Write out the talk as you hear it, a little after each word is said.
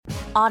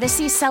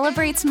Odyssey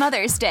celebrates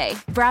Mother's Day,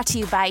 brought to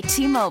you by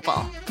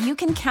T-Mobile. You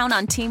can count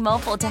on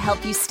T-Mobile to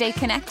help you stay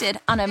connected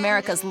on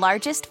America's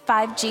largest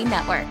 5G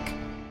network.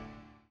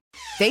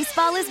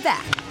 Baseball is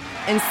back,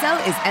 and so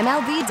is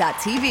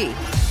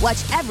MLB.tv.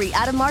 Watch every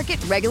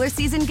out-of-market regular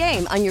season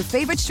game on your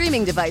favorite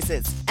streaming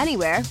devices,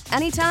 anywhere,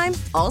 anytime,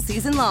 all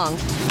season long.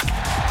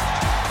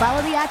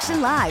 Follow the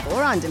action live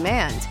or on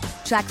demand.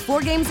 Track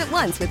 4 games at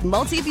once with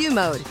multi-view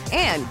mode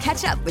and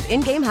catch up with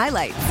in-game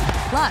highlights.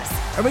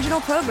 Plus, original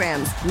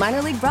programs,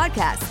 minor league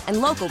broadcasts, and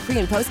local pre-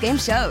 and post-game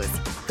shows.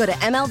 Go to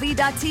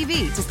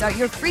MLB.tv to start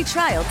your free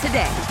trial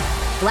today.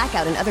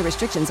 Blackout and other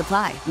restrictions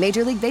apply.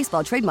 Major League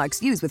Baseball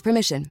trademarks used with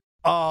permission.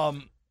 A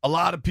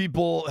lot of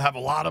people have a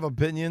lot of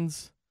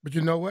opinions. But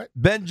you know what?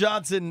 Ben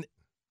Johnson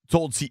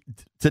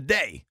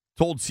today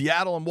told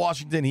Seattle and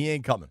Washington he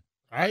ain't coming.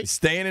 All right. He's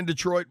staying in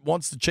Detroit,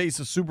 wants to chase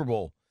a Super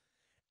Bowl.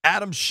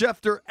 Adam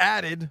Schefter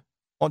added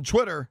on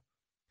Twitter,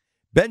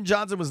 Ben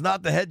Johnson was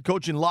not the head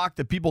coach in lock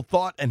that people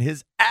thought, and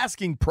his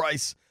asking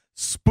price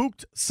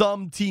spooked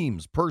some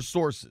teams, per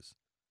sources.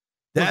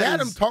 Was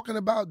Adam talking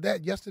about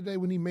that yesterday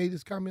when he made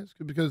his comments?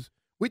 Because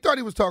we thought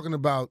he was talking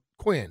about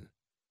Quinn.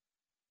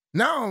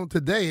 Now,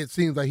 today, it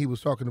seems like he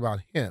was talking about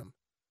him.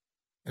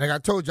 And like I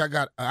told you,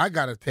 I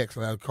got a text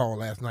that I called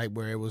last night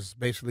where it was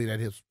basically that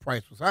his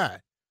price was high.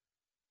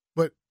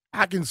 But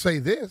I can say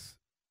this.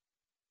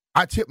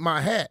 I tip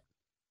my hat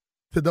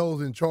to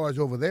those in charge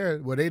over there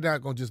where they're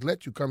not going to just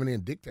let you come in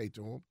and dictate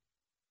to them.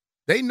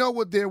 They know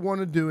what they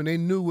want to do, and they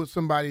knew what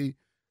somebody's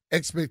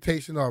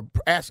expectation or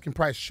asking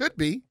price should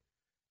be.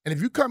 And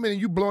if you come in and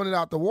you blowing it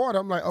out the water,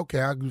 I'm like,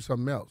 okay, I'll do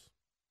something else.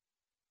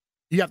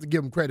 You have to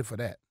give them credit for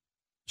that.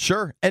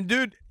 Sure. And,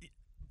 dude,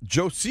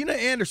 Josina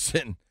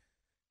Anderson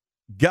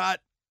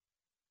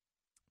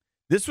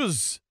this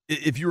was,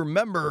 if you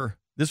remember,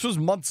 this was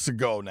months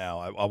ago now,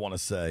 I want to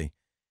say.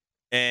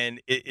 And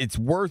it's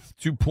worth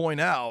to point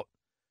out,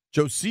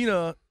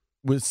 Josina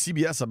with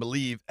CBS, I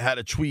believe, had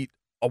a tweet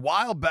a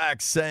while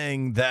back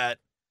saying that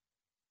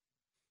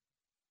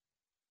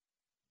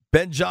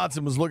Ben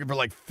Johnson was looking for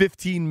like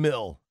 $15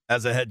 million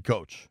as a head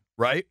coach,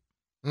 right?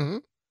 Mm-hmm.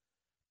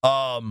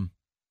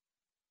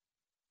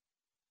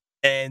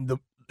 And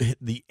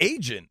the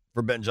agent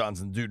for Ben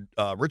Johnson, dude,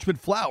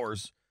 Richmond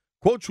Flowers,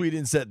 quote tweeted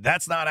and said,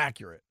 that's not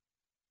accurate.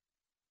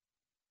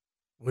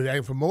 Was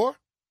that for more?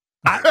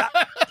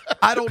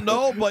 I don't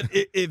know, but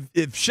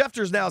if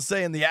Schefter's now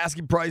saying the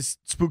asking price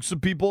spooks some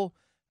people,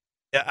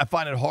 I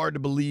find it hard to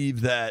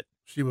believe that.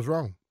 She was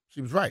wrong.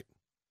 She was right.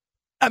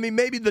 I mean,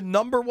 maybe the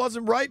number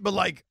wasn't right, but,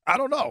 like, I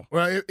don't know.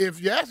 Well, if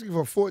you're asking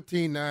for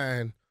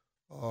 14.9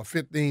 or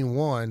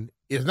 15.1,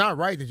 it's not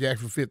right that you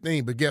ask for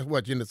 15, but guess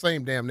what? You're in the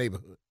same damn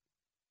neighborhood.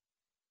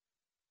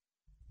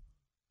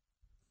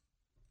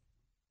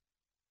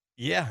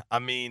 Yeah, I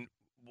mean,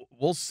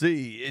 we'll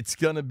see. It's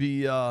going to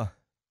be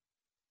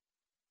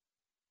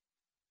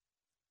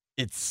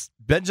it's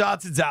Ben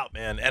Johnson's out,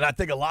 man. And I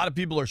think a lot of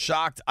people are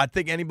shocked. I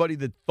think anybody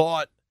that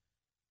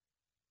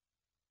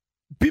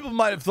people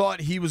might have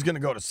thought he was going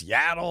to go to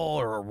Seattle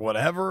or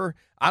whatever.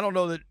 I don't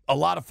know that a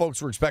lot of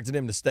folks were expecting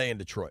him to stay in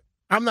Detroit.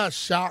 I'm not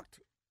shocked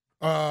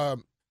at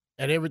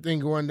everything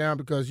going down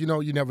because, you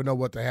never know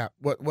what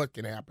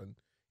can happen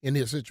in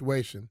this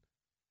situation.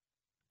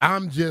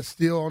 I'm just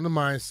still on the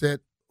mindset,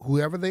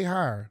 whoever they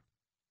hire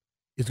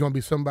is going to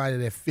be somebody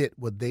that fit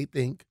what they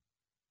think,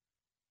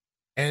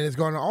 and it's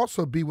going to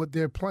also be what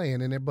they're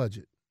playing in their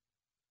budget.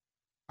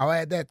 I'll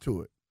add that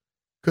to it.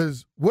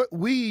 Because what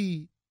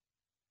we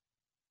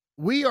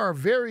are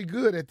very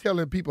good at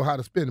telling people how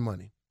to spend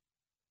money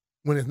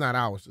when it's not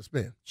ours to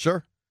spend.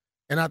 Sure.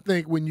 And I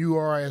think when you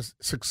are as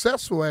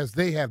successful as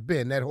they have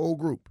been, that whole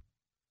group,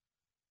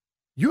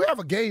 you have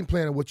a game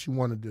plan of what you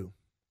want to do.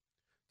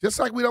 Just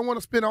like we don't want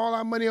to spend all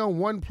our money on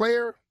one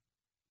player,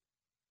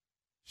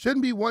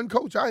 shouldn't be one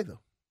coach either.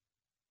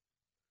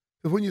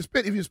 Because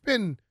if you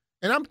spend,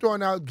 and I'm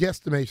throwing out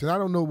guesstimations, I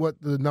don't know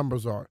what the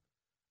numbers are.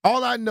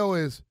 All I know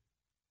is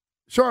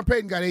Sean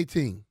Payton got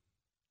 18.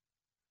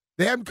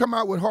 They haven't come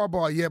out with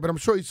Harbaugh yet, but I'm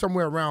sure he's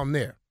somewhere around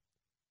there.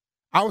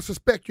 I would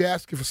suspect you're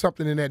asking for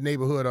something in that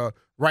neighborhood or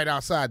right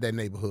outside that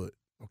neighborhood,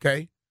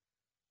 okay?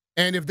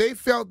 And if they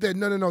felt that,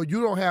 no,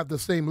 you don't have the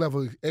same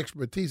level of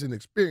expertise and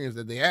experience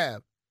that they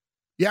have,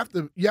 you have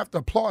to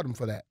applaud them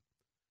for that.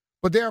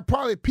 But there are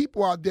probably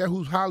people out there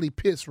who's highly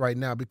pissed right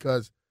now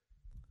because,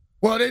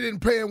 well, they didn't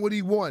pay him what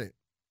he wanted.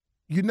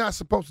 You're not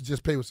supposed to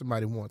just pay what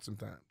somebody wants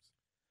sometimes.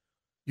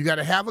 You got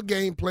to have a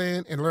game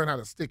plan and learn how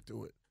to stick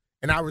to it.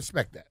 And I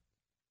respect that.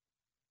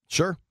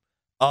 Sure.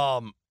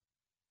 I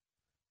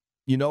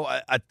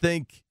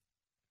think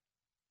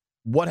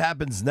what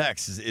happens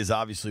next is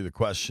obviously the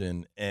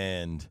question.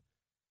 And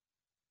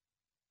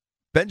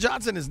Ben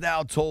Johnson has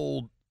now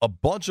told a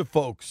bunch of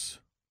folks,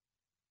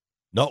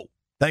 no,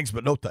 thanks,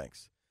 but no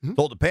thanks. Mm-hmm.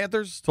 Told the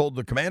Panthers, told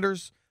the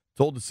Commanders,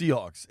 told the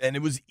Seahawks. And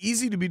it was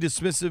easy to be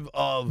dismissive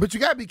of But you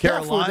got to be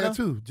careful with that,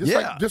 too.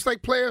 Just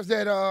like players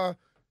that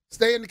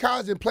stay in the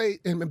college and play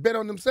and bet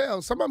on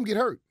themselves, some of them get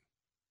hurt.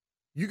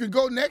 You could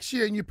go next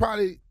year and you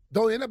probably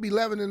don't end up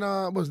 11 and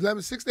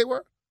 11-6 they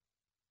were?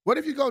 What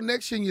if you go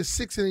next year and you're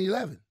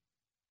 6-11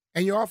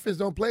 and your offense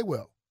don't play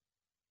well?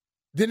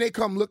 Then they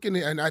come looking,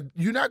 and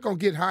you're not going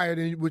to get higher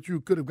than what you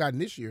could have gotten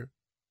this year.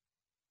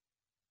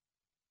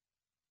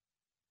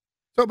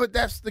 So, but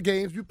that's the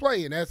games you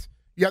play, and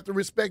you have to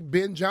respect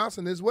Ben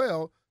Johnson as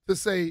well to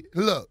say,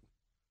 look,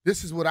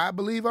 this is what I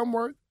believe I'm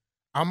worth.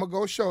 I'm going to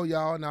go show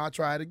y'all, and I'll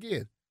try it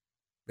again.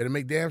 Better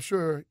make damn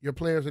sure your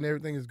players and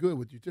everything is good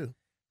with you, too.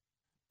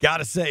 Got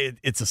to say,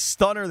 it's a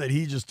stunner that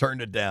he just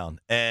turned it down.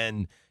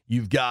 And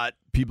you've got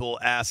people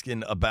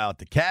asking about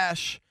the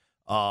cash.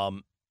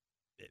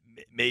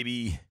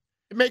 Maybe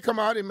it may come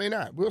out, it may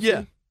not. We'll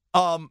see.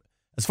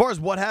 As far as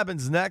what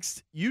happens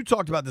next, you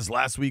talked about this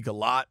last week a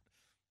lot.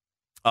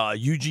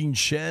 Eugene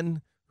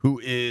Shen, who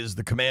is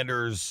the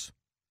Commanders'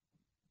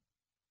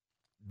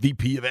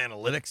 VP of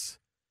Analytics,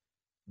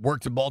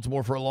 worked in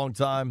Baltimore for a long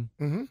time.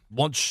 Mm-hmm.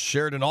 Once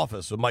shared an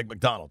office with Mike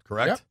McDonald,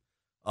 correct?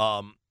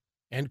 Yep.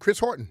 And Chris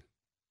Horton.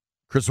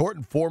 Chris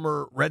Horton,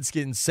 former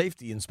Redskins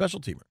safety and special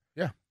teamer.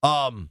 Yeah.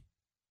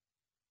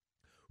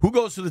 Who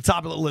goes to the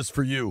top of the list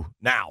for you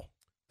now?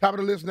 Top of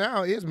the list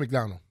now is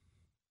McDonald.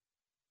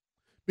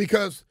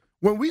 Because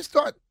when we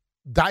start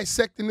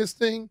dissecting this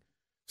thing,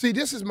 see,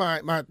 this is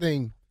my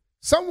thing.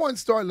 Someone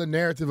started the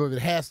narrative of it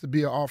has to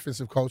be an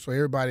offensive coach, so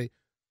everybody,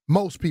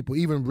 most people,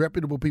 even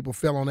reputable people,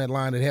 fell on that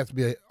line. It has to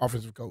be an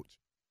offensive coach.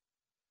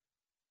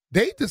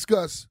 They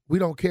discussed, we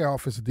don't care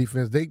offensive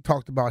defense. They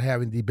talked about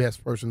having the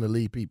best person to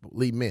lead people,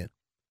 lead men.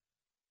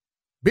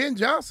 Ben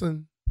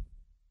Johnson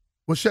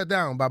was shut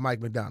down by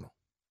Mike McDonald.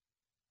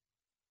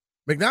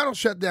 McDonald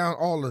shut down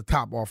all the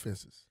top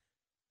offenses.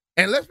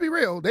 And let's be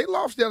real, they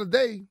lost the other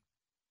day,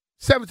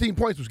 17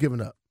 points was given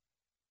up.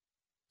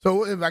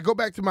 So if I go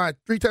back to my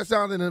 3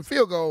 touchdowns and a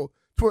field goal,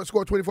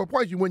 score 24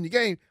 points, you win your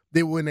game,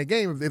 they would win that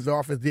game if the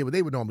offense did what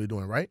they were normally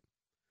doing, right?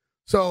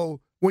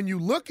 So when you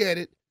look at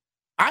it,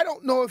 I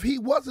don't know if he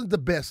wasn't the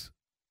best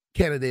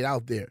candidate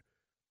out there.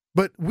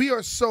 But we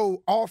are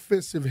so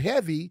offensive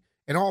heavy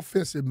and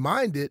offensive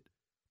minded,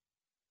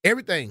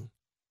 everything.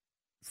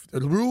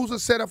 The rules are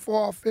set up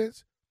for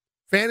offense.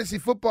 Fantasy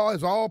football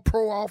is all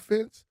pro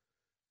offense.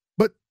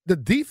 But the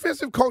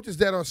defensive coaches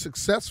that are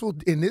successful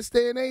in this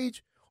day and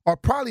age are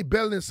probably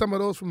better than some of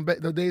those from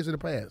the days of the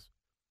past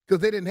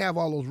because they didn't have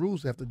all those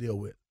rules to have to deal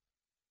with.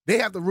 They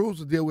have the rules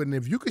to deal with, and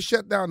if you can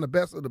shut down the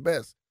best of the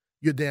best,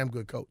 you're a damn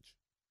good coach.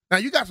 Now,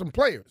 you got some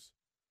players,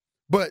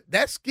 but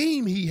that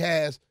scheme he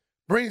has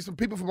brings some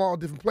people from all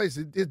different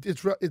places.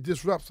 It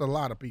disrupts a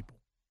lot of people.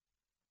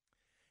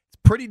 It's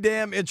a pretty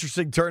damn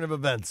interesting turn of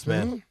events,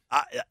 man.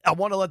 Mm-hmm. I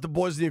want to let the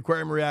boys of the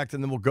aquarium react,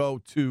 and then we'll go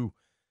to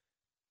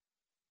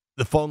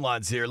the phone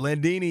lines here.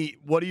 Landini,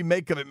 what do you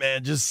make of it,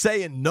 man? Just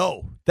saying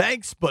no.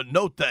 Thanks, but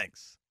no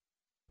thanks.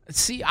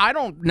 See, I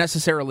don't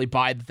necessarily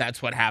buy that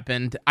that's what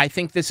happened. I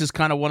think this is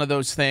kind of one of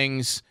those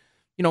things,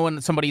 you know,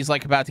 when somebody's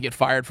like about to get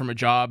fired from a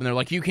job and they're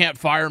like, you can't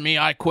fire me,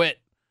 I quit.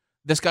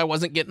 This guy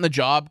wasn't getting the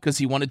job because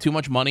he wanted too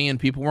much money and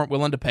people weren't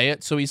willing to pay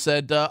it. So he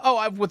said,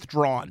 I've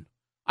withdrawn.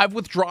 I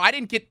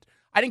didn't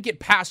get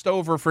passed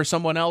over for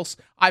someone else.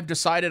 I've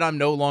decided I'm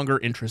no longer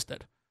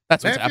interested.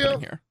 That's what's happening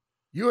here.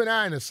 You and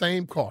I in the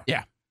same car.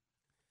 Yeah.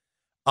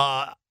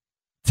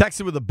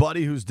 Texted with a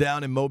buddy who's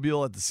down in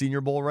Mobile at the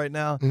Senior Bowl right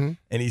now, mm-hmm.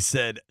 and he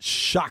said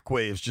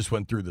shockwaves just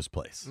went through this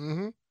place.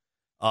 Mm-hmm.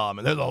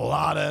 And there's a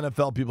lot of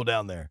NFL people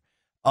down there.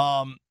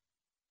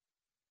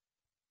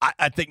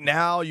 I think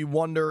now you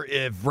wonder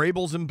if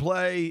Vrabel's in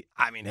play.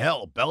 I mean,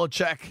 hell,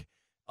 Belichick.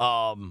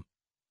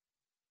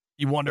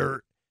 You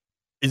wonder,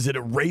 is it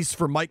a race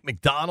for Mike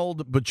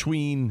McDonald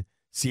between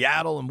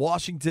Seattle and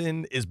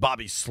Washington? Is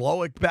Bobby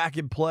Slowick back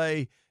in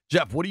play?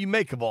 Jeff, what do you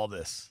make of all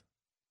this?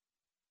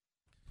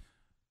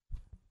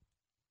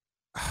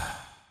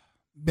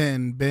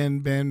 Ben.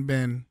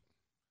 Ben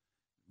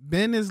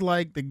is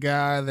like the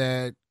guy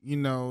that, you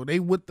know, they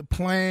with the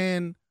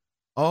plan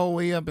all the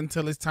way up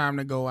until it's time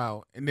to go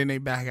out, and then they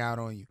back out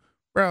on you.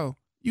 Bro,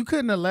 you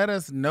couldn't have let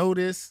us know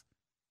this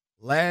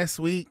last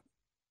week.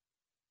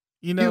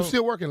 You know, he was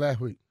still working last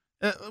week.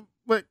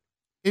 But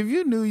if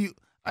you knew you're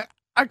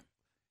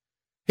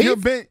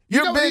Ben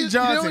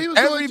Johnson.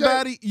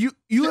 Everybody,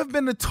 you have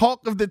been the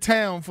talk of the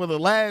town for the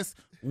last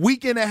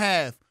week and a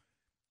half.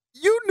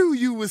 You knew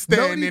you was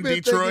staying in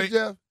Detroit. Thinking,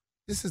 Jeff,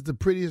 this is the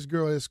prettiest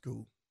girl at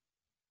school.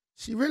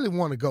 She really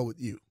want to go with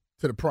you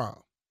to the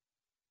prom.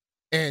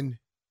 And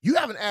you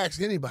haven't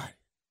asked anybody,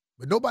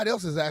 but nobody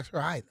else has asked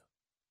her either.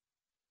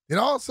 Then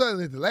all of a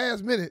sudden, at the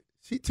last minute,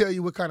 she tell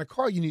you what kind of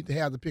car you need to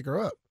have to pick her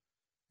up.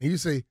 And you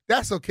say,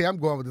 that's okay, I'm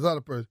going with this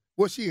other person.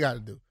 What she got to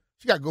do?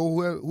 She got to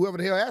go whoever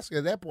the hell asks her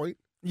at that point.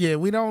 Yeah,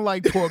 we don't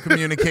like poor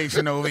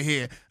communication over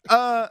here.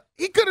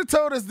 He could have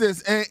told us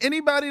this. And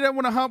anybody that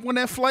want to hop on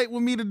that flight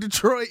with me to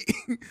Detroit,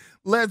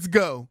 let's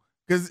go.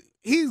 Because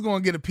he's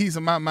going to get a piece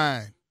of my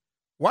mind.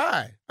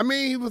 Why? I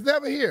mean, he was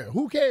never here.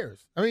 Who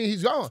cares? I mean,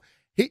 he's gone.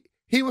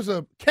 He was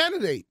a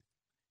candidate.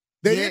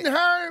 They didn't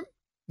hire him.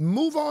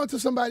 Move on to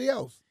somebody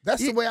else.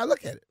 That's the way I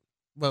look at it.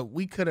 but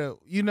we could have,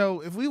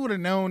 if we would have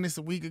known this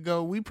a week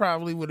ago, we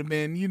probably would have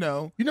been, You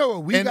know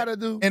what we got to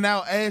do? And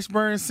our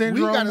Ashburn We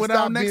syndrome got to with our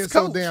stop being next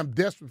so coach. damn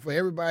desperate for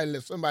everybody to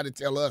let somebody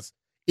tell us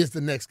it's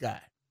the next guy.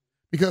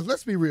 Because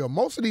let's be real,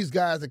 most of these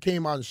guys that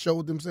came out and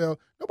showed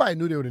themselves, nobody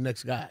knew they were the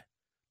next guy.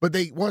 But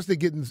once they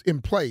get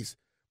in place.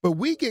 But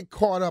we get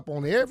caught up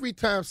on every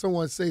time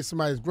someone says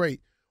somebody's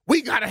great,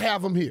 we got to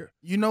have them here.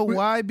 You know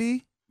why,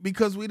 B?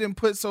 Because we didn't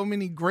put so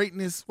many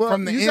greatness Well,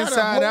 from the you inside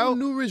got a whole out.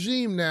 new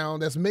regime now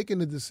that's making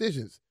the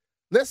decisions.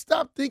 Let's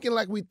stop thinking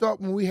like we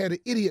thought when we had an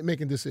idiot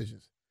making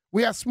decisions.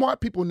 We have smart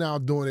people now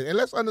doing it. And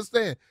let's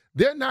understand,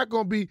 they're not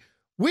going to be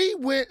 – we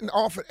went and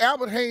offered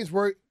Albert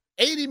Hainsworth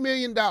 $80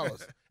 million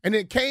and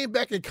then came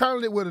back and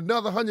countered it with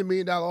another $100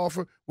 million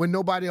offer when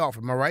nobody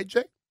offered. Am I right,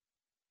 Jay?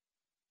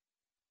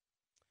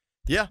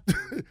 Yeah.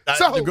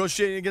 So,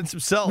 negotiating against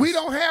themselves. We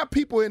don't have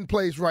people in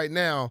place right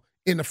now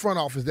in the front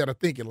office that are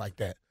thinking like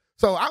that.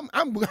 So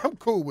I'm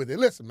cool with it.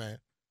 Listen, man.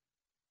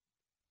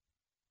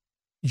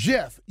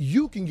 Jeff,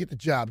 you can get the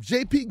job.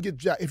 JP can get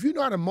the job. If you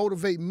know how to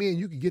motivate men,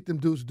 you can get them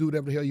dudes to do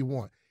whatever the hell you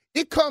want.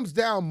 It comes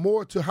down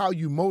more to how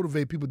you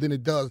motivate people than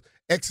it does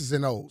X's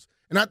and O's.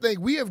 And I think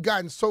we have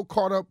gotten so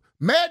caught up.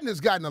 Madden has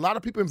gotten a lot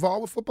of people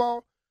involved with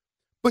football.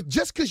 But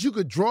just because you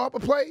could draw up a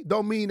play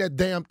don't mean that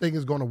damn thing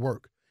is going to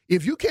work.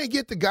 If you can't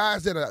get the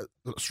guys that are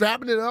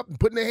strapping it up and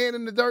putting their hand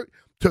in the dirt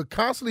to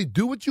constantly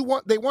do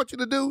what they want you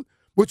to do,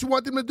 what you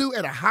want them to do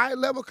at a high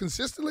level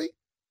consistently,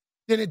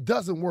 then it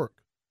doesn't work.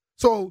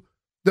 So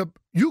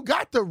you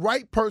got the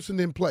right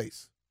person in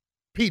place,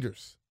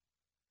 Peters.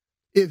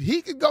 If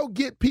he could go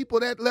get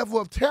people that level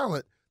of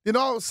talent, then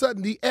all of a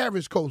sudden the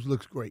average coach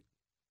looks great.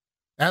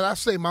 As I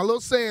say, my little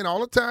saying all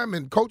the time,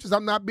 and coaches,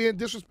 I'm not being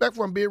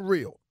disrespectful, I'm being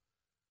real.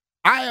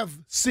 I have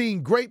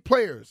seen great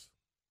players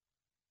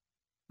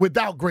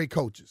without great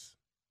coaches.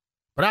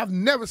 But I've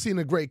never seen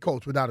a great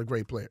coach without a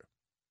great player,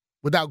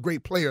 without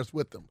great players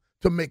with them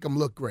to make them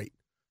look great.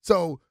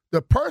 So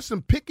the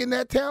person picking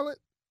that talent,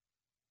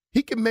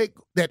 he can make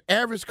that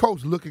average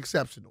coach look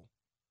exceptional.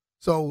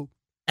 So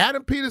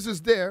Adam Peters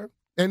is there,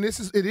 and it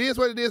is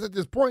what it is at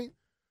this point.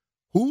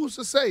 Who's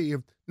to say?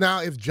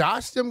 If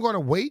Josh still going to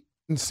wait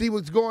and see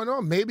what's going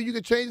on, maybe you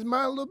could change his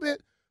mind a little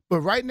bit.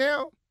 But right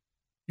now,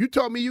 you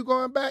told me you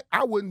going back,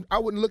 I wouldn't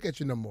look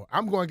at you no more.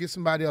 I'm going to get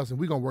somebody else, and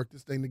we're going to work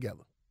this thing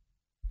together.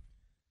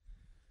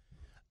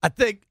 I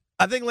think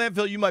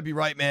Landfill, you might be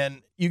right,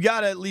 man. You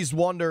got to at least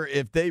wonder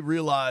if they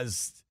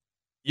realized,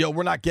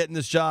 we're not getting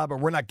this job or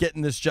we're not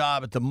getting this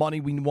job at the money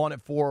we want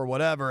it for or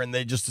whatever, and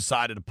they just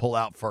decided to pull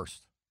out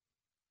first.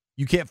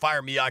 You can't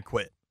fire me, I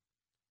quit.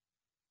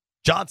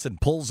 Johnson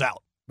pulls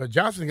out. But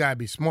Johnson got to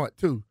be smart,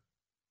 too.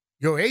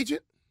 Your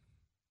agent,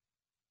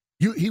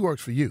 he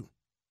works for you.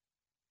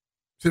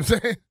 See what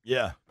I'm saying?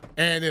 Yeah.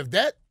 And if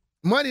that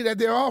money that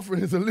they're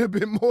offering is a little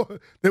bit more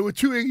than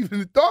what you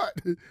even thought,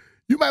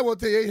 you might want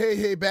to say,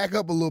 hey, back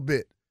up a little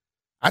bit.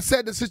 I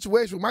said the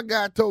situation where my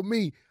guy told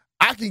me,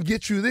 I can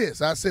get you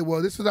this. I said,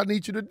 well, this is what I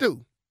need you to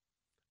do.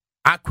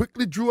 I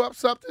quickly drew up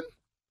something,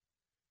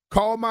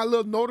 called my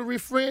little notary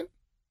friend,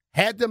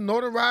 had them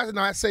notarize, and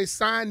I say,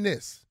 sign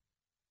this.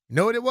 You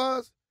know what it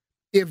was?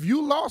 If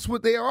you lost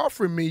what they're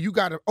offering me, you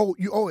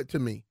owe it to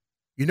me.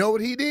 You know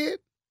what he did?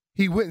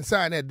 He went and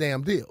signed that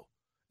damn deal.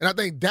 And I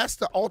think that's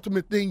the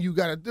ultimate thing you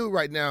got to do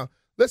right now.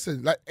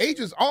 Listen, like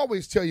agents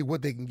always tell you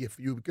what they can get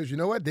for you because you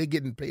know what? They're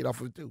getting paid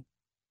off of it too.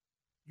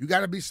 You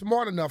got to be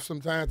smart enough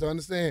sometimes to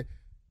understand,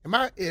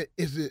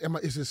 is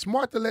it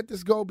smart to let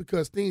this go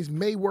because things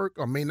may work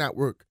or may not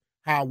work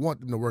how I want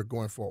them to work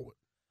going forward?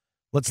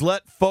 Let's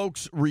let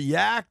folks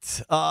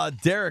react.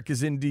 Derek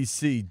is in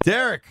D.C.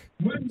 Derek,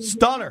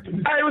 Stunner.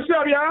 Hey, what's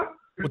up, y'all?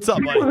 What's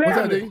up, buddy? What's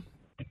up, D?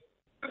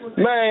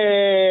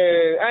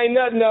 Man, ain't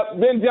nothing up.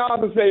 Ben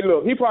Johnson say,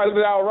 look, he probably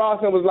looked at our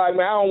roster and was like,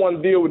 man, I don't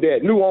want to deal with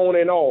that. New owner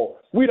and all.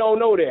 We don't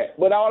know that.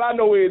 But all I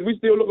know is we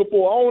still looking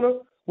for an owner.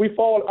 We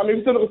still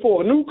looking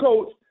for a new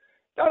coach.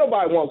 Don't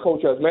nobody want to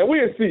coach us, man.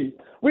 We'll see.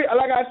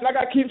 Like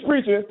I keep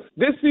preaching,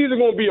 this season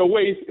going to be a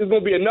waste. It's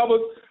going to be another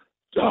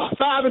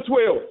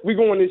 5-12. We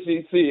going this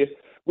year.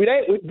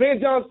 Ben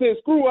Johnson said,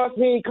 screw us.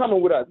 He ain't coming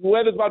with us.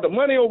 Whether it's about the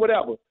money or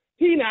whatever,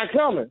 he not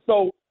coming.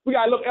 So we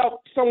got to look out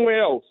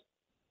somewhere else.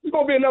 It's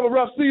going to be another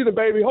rough season,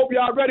 baby. Hope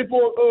y'all ready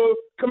for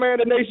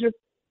Commander Nation.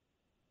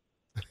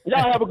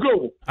 Y'all have a good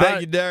one.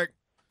 Thank you, Derek.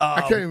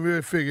 I can't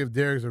really figure if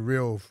Derek's a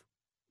real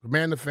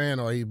Commander fan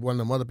or he's one of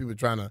them other people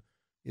trying to,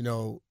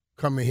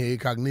 come in here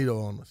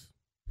incognito on us.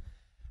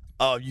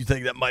 Oh, you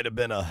think that might have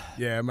been a...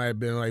 Yeah, it might have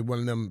been like one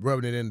of them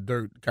rubbing it in the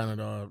dirt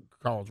kind of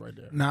calls right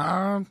there.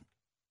 Nah,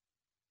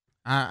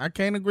 I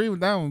can't agree with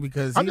that one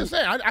because I'm just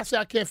saying. I say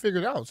I can't figure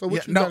it out. So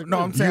what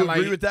I'm saying you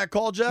agree with that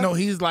call, Jeff? No,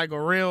 he's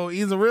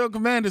a real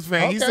Commanders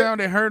fan. Okay. He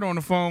sounded hurt on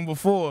the phone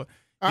before.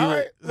 All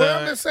right. Well,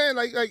 I'm just saying,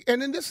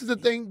 and then this is the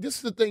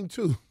thing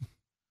too.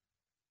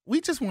 We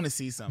just want to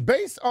see something.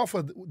 Based off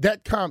of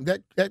that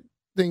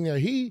thing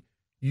that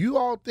you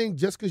all think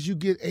just because you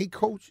get a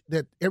coach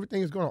that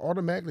everything is going to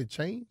automatically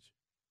change?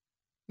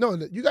 No,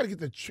 you got to get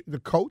the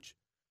coach.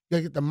 You got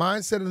to get the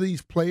mindset of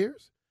these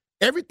players.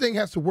 Everything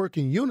has to work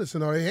in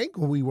unison or it ain't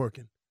going to be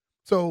working.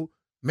 So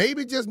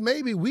maybe, just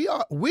maybe,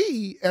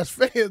 we as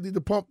fans need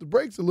to pump the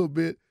brakes a little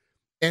bit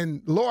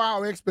and lower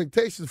our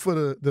expectations for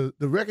the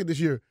record this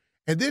year.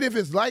 And then if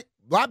it's like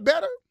a lot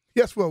better,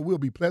 guess what? We'll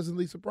be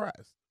pleasantly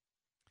surprised.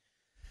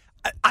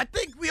 I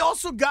think we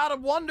also got to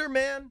wonder,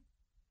 man,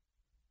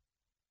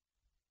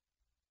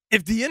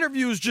 if the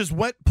interviews just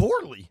went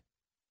poorly.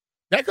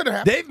 That could have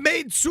happened. They've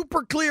made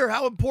super clear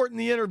how important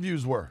the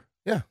interviews were.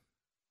 Yeah.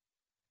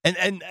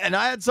 And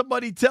I had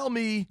somebody tell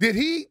me. Did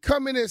he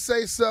come in and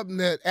say something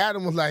that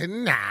Adam was like,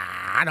 nah,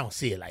 I don't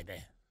see it like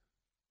that?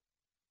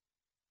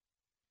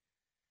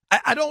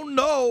 I don't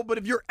know, but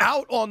if you're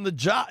out on the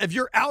job, if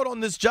you're out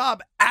on this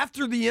job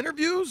after the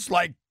interviews,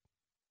 like,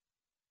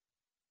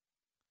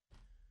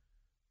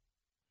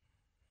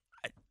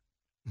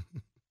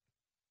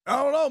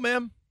 I don't know,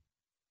 man.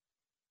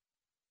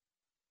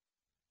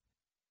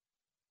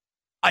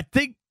 I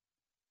think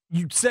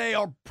you'd say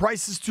our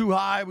price is too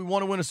high. We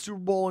want to win a Super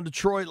Bowl in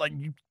Detroit. Like,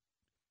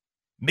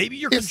 maybe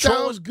you're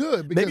controlling. Sounds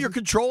good. Because, maybe you're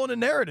controlling a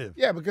narrative.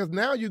 Yeah, because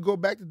now you go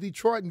back to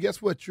Detroit, and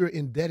guess what? You're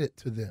indebted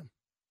to them.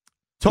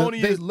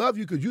 Tony, they love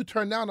you because you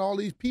turn down all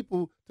these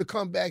people to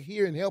come back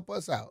here and help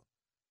us out.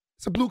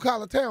 It's a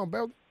blue-collar town,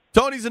 brother.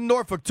 Tony's in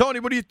Norfolk. Tony,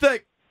 what do you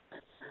think?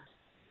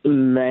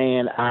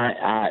 Man,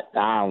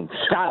 I'm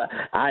shocked.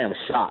 I am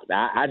shocked.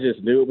 I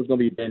just knew it was going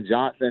to be Ben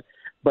Johnson,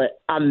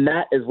 but I'm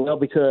not as well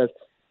because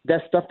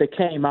that stuff that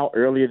came out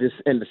earlier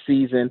in the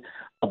season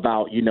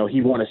about,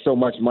 he wanted so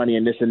much money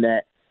and this and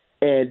that.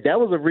 And that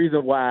was the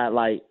reason why,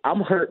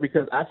 I'm hurt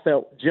because I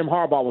felt Jim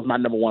Harbaugh was my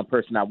number one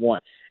person I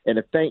want. And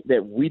to think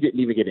that we didn't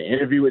even get an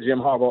interview with Jim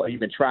Harbaugh or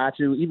even try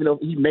to, even though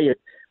he may have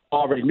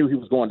already knew he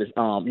was going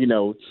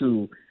to,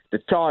 to the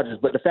Chargers.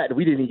 But the fact that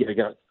we didn't even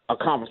get a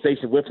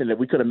conversation with him, that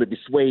we could have maybe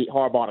swayed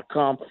Harbaugh to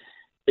come,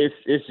 it's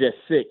just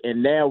sick.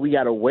 And now we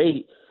got to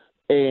wait.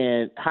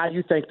 And how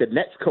you think the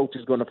next coach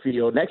is going to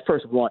feel, next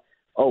person going,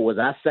 oh, was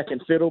I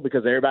second fiddle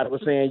because everybody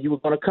was saying you were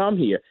going to come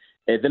here?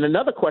 And then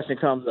another question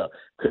comes up.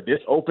 Could this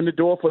open the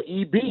door for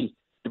EB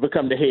to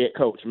become the head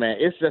coach, man?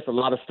 It's just a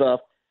lot of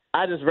stuff.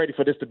 I'm just ready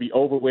for this to be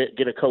over with,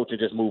 get a coach, and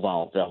just move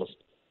on, fellas.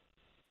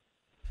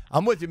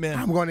 I'm with you, man.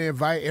 I'm going to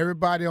invite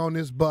everybody on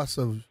this bus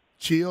of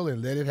chill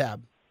and let it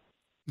happen.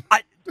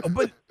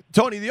 But,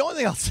 Tony, the only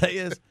thing I'll say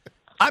is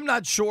I'm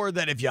not sure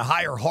that if you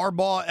hire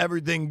Harbaugh,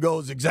 everything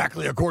goes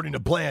exactly according to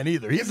plan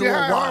either. He's a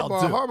little wild,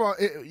 too.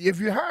 If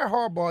you hire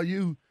Harbaugh,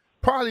 you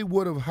probably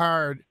would have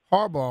hired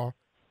Harbaugh,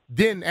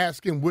 then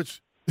ask him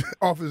which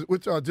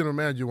general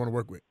manager you want to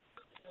work with.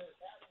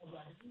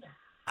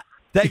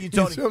 Thank you,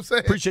 Tony. You see what I'm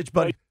saying? Appreciate you,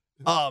 buddy.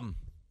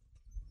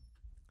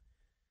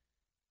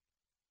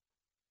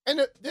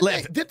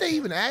 Did they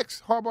even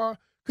ask Harbaugh?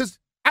 Because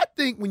I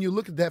think when you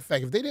look at that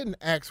fact, if they didn't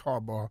ask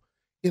Harbaugh,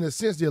 in a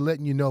sense, they're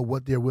letting you know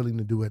what they're willing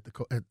to do at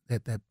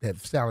that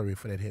salary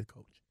for that head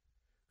coach.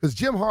 Because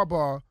Jim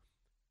Harbaugh's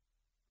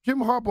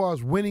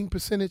winning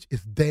percentage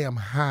is damn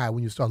high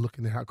when you start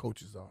looking at how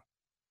coaches are.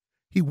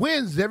 He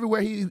wins everywhere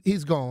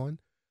he's gone.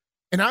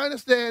 And I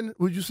understand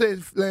what you said,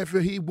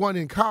 Landfield, he won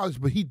in college,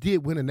 but he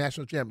did win a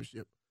national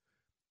championship.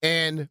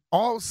 And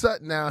all of a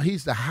sudden now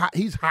he's hot.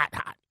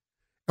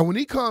 And when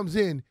he comes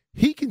in,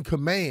 he can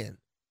command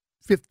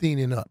 15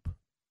 and up.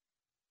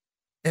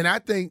 And I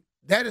think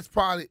that is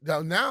probably,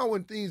 now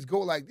when things go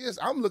like this,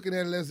 I'm looking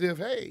at it as if,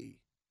 hey,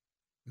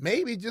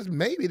 maybe, just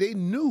maybe, they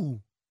knew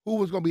who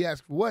was going to be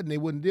asked for what and they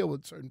wouldn't deal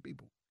with certain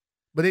people.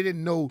 But they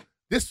didn't know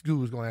this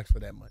dude was going to ask for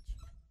that much.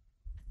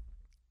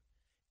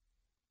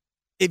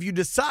 If you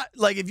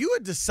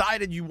had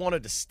decided you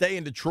wanted to stay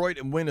in Detroit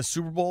and win a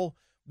Super Bowl,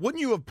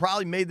 wouldn't you have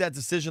probably made that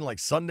decision like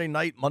Sunday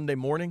night, Monday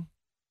morning?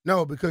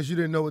 No, because you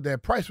didn't know what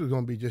that price was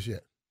going to be just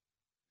yet.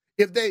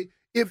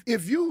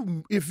 If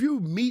you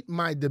meet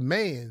my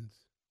demands,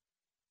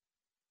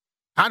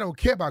 I don't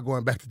care about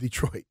going back to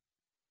Detroit.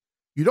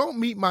 You don't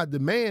meet my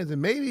demands,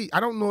 and maybe, I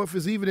don't know if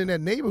it's even in that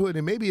neighborhood,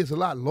 and maybe it's a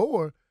lot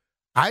lower.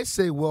 I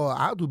say, well,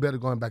 I'll do better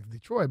going back to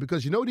Detroit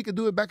because you know what he could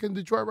do it back in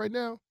Detroit right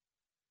now?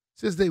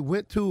 Since they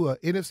went to an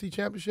NFC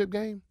championship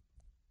game,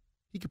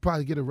 he could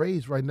probably get a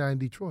raise right now in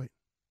Detroit.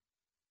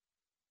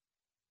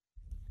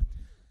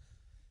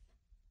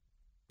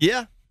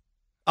 Yeah.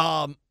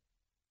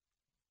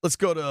 Let's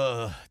go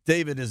to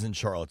David is in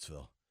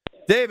Charlottesville.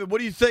 David, what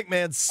do you think,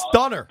 man?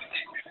 Stunner.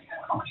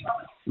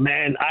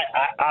 Man,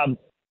 I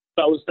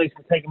was thanks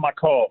for taking my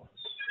call.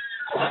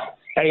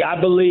 Hey, I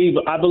believe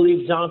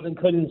Johnson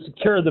couldn't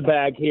secure the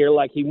bag here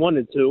like he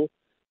wanted to,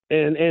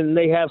 and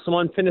they have some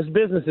unfinished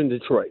business in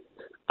Detroit.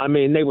 I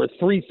mean, they were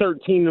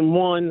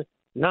 3-13-1,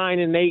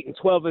 9-8, and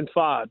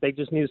 12-5. They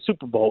just need a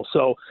Super Bowl.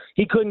 So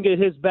he couldn't get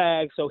his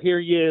bag. So here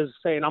he is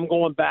saying, I'm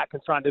going back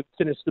and trying to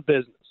finish the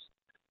business.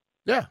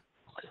 Yeah.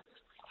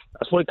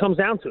 That's what it comes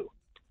down to.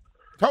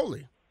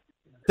 Totally.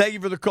 Thank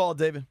you for the call,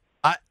 David.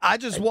 I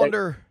just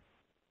wonder,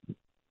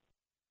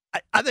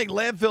 I think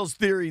Landfill's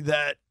theory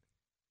that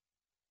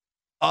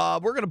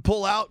we're going to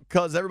pull out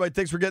because everybody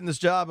thinks we're getting this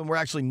job and we're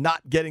actually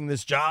not getting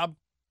this job.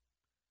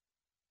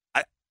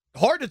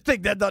 Hard to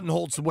think that doesn't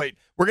hold some weight.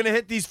 We're going to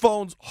hit these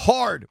phones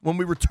hard when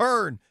we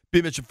return.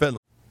 B. Mitch and Finley.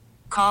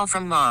 Call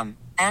from mom.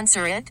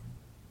 Answer it.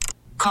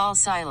 Call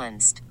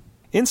silenced.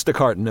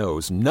 Instacart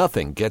knows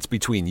nothing gets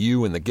between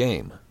you and the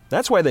game.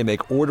 That's why they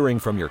make ordering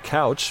from your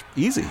couch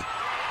easy.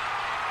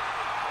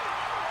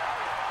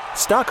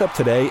 Stock up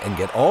today and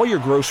get all your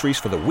groceries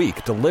for the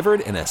week delivered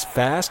in as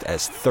fast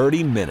as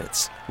 30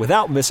 minutes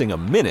without missing a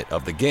minute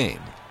of the game.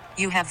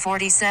 You have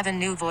 47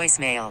 new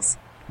voicemails.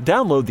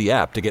 Download the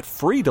app to get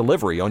free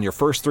delivery on your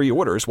first 3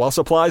 orders while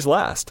supplies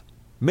last.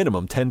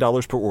 Minimum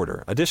 $10 per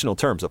order. Additional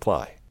terms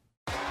apply.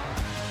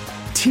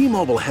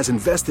 T-Mobile has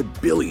invested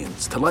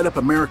billions to light up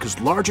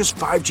America's largest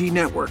 5G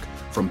network,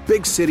 from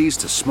big cities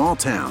to small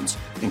towns,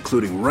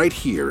 including right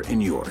here in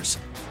yours.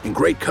 And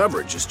great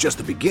coverage is just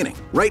the beginning.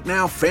 Right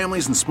now,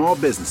 families and small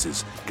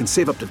businesses can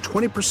save up to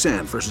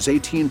 20% versus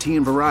AT&T and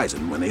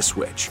Verizon when they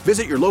switch.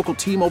 Visit your local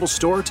T-Mobile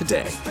store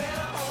today.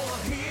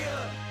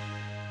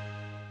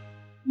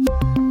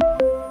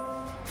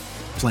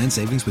 Plan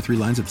savings with 3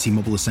 lines of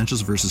T-Mobile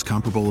Essentials versus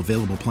comparable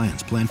available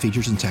plans. Plan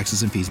features and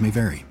taxes and fees may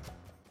vary.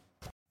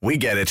 We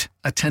get it.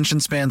 Attention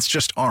spans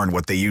just aren't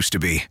what they used to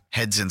be.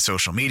 Heads in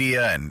social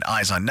media and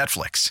eyes on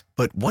Netflix.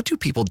 But what do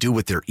people do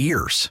with their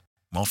ears?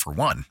 Well, for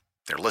one,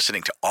 they're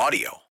listening to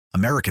audio.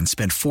 Americans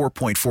spend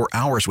 4.4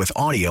 hours with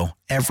audio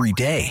every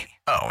day.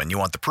 Oh, and you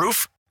want the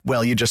proof?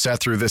 Well, you just sat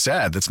through this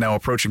ad that's now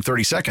approaching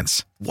 30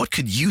 seconds. What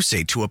could you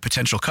say to a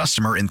potential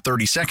customer in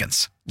 30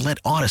 seconds? Let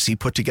Odyssey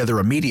put together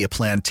a media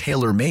plan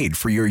tailor-made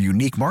for your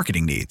unique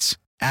marketing needs.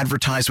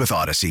 Advertise with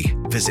Odyssey.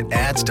 Visit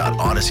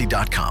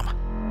ads.odyssey.com.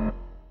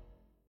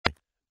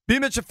 B.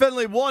 Mitch and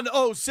Finley,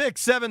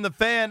 106.7 The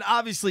Fan.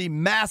 Obviously,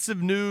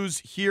 massive news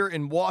here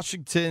in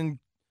Washington.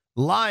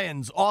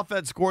 Lions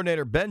offense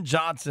coordinator Ben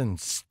Johnson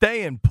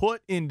staying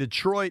put in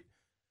Detroit.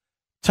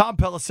 Tom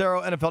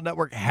Pelissero, NFL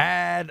Network,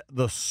 had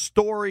the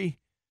story.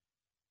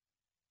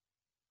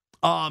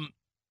 Something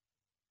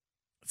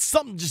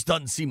just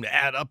doesn't seem to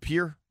add up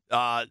here.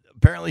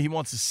 Apparently, he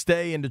wants to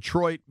stay in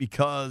Detroit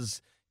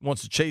because he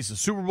wants to chase a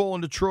Super Bowl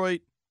in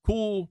Detroit.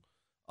 Cool.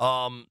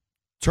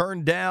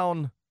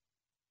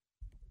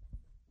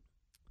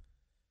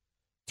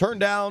 Turned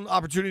down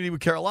opportunity with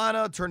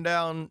Carolina, turned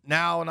down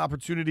now an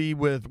opportunity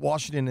with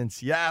Washington and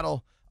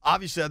Seattle.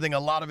 Obviously, I think a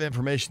lot of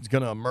information is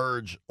going to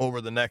emerge over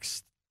the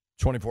next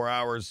 24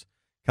 hours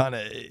kind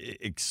of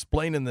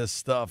explaining this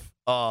stuff.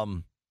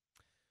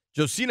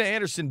 Josina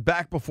Anderson,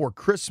 back before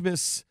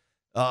Christmas,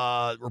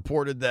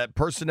 reported that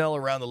personnel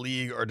around the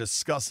league are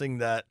discussing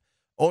that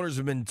owners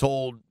have been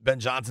told Ben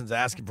Johnson's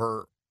asking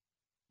for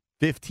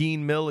 $15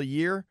 million a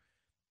year.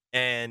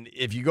 And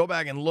if you go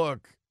back and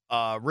look,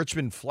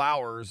 Richmond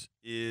Flowers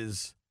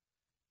is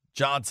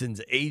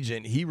Johnson's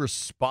agent. He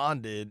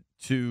responded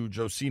to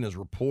Josina's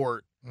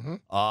report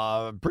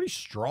pretty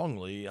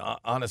strongly,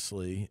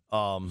 honestly.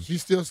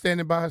 She's still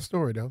standing by her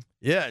story, though.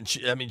 Yeah, and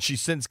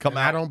she's since come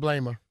out. I don't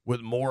blame her.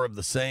 With more of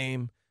the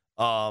same.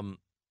 And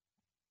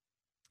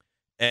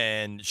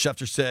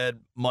Schefter said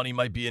money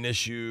might be an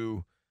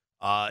issue.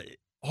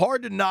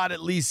 Hard to not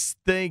at least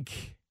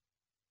think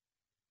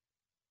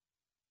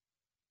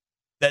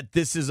that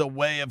this is a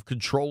way of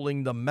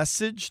controlling the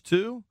message,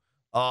 too.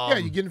 Yeah,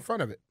 you get in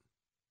front of it.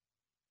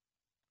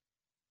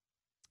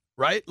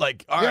 Right?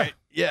 Like, all right,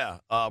 yeah,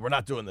 we're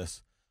not doing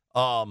this.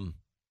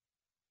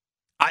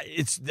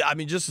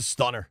 Just a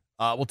stunner.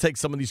 We'll take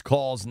some of these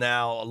calls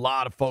now. A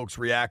lot of folks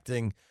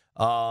reacting.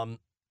 Who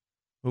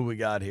we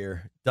got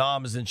here?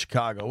 Dom is in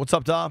Chicago. What's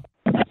up, Dom?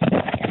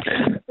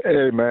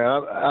 Hey,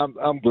 man,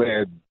 I'm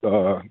glad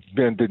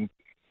Ben didn't.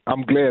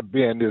 I'm glad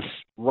Ben is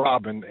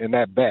Robin and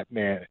that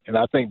Batman, and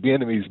I think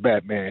Bieniemy's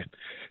Batman.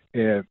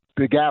 And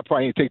the guy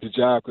probably ain't take the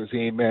job because he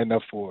ain't man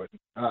enough for it.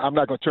 I'm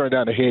not going to turn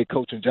down the head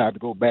coaching job to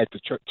go back to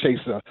chase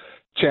a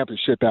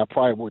championship that I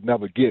probably would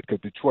never get because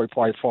Detroit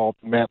probably fall off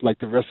the map like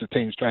the rest of the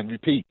teams trying to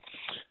repeat.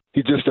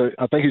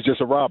 I think he's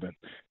just a Robin,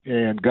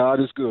 and God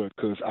is good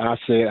because I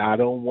said I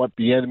don't want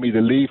Bieniemy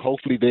to leave.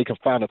 Hopefully they can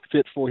find a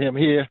fit for him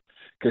here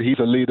because he's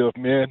a leader of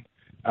men.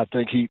 I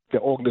think the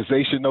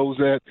organization knows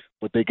that,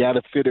 but they got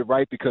to fit it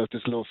right because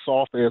this little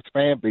soft-ass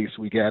fan base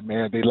we got,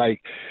 man, they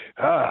like,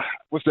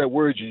 what's that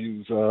word you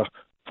use,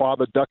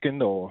 father ducking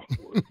or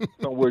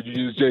some word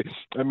you use, Jay?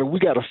 I mean, we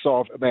got a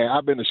soft, man,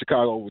 I've been to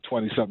Chicago over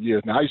 20-something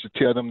years now. I used to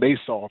tell them they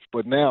soft,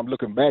 but now I'm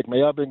looking back,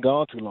 man, I've been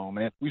gone too long,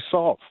 man. We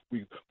soft.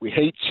 We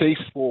hate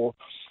Chase for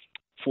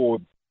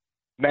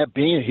not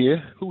being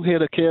here. Who here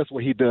that cares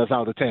what he does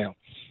out of town?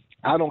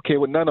 I don't care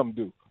what none of them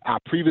do. Our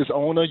previous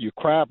owner, you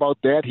cry about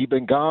that. He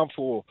been gone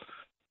for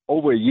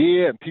over a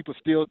year, and people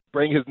still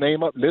bring his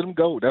name up. Let him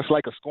go. That's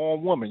like a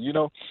scorned woman, you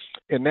know.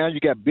 And now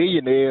you got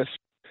billionaires,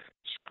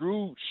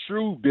 shrewd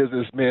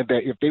businessmen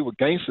that if they were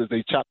gangsters,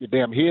 they chop your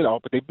damn head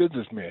off, but they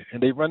businessmen,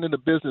 and they running the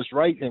business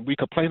right, and we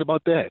complain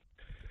about that.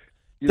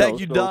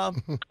 Thank you,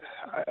 Dom. All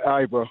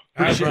right, bro.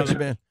 Appreciate you,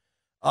 man.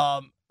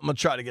 I'm gonna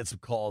try to get some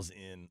calls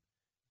in.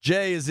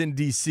 Jay is in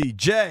D.C.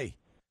 Jay,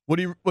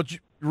 what's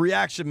your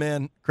reaction,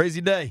 man?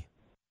 Crazy day.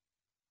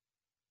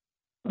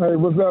 Hey,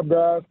 what's up,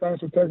 guys? Thanks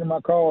for taking my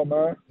call,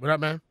 man. What up,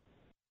 man?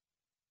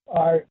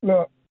 All right,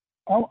 look,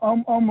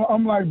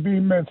 I'm like B.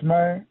 Mitch,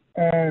 man,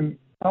 and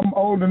I'm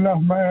old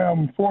enough, man.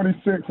 I'm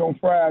 46 on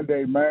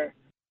Friday, man.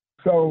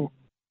 So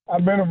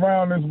I've been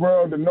around this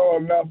world to know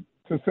enough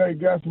to say,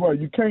 guess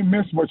what? You can't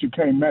miss what you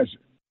can't measure.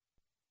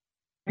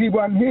 He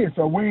wasn't here,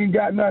 so we ain't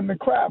got nothing to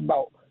cry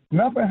about.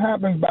 Nothing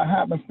happens by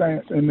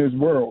happenstance in this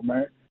world,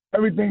 man.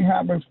 Everything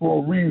happens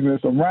for a reason.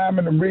 It's a rhyme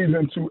and a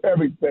reason to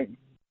everything.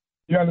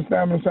 You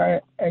understand what I'm saying?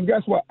 And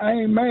guess what? I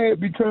ain't mad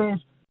because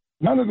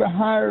none of the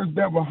hires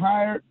that were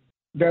hired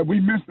that we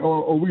missed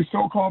or we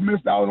so-called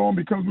missed out on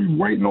because we were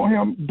waiting on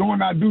him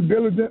doing our due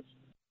diligence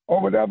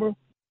or whatever,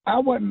 I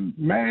wasn't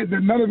mad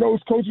that none of those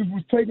coaches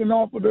was taken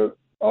off of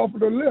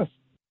the list.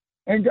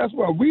 And guess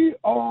what? We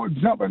all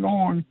jumping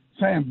on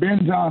saying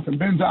Ben Johnson,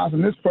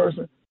 this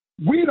person.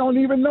 We don't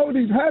even know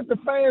these. Half the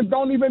fans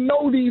don't even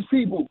know these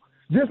people.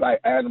 Just like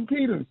Adam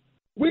Peters.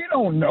 We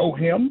don't know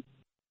him.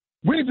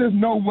 We just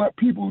know what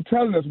people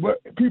telling us, what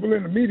people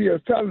in the media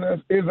is telling us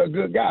is a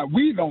good guy.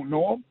 We don't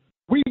know him.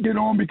 We get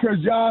on because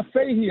y'all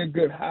say he a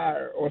good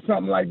hire or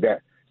something like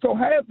that. So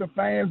half the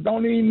fans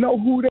don't even know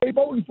who they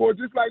voting for,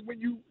 just like when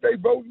they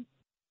voting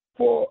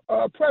for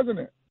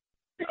president.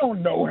 You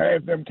don't know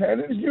half them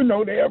candidates. You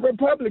know they're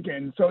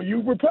Republican. So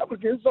you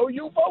Republican, so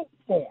you vote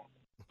for them.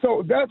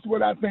 So that's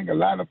what I think a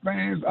lot of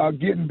fans are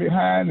getting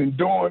behind and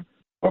doing.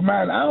 But,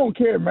 man, I don't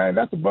care, man.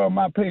 That's above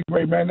my pay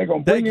grade, man. They're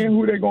going to bring in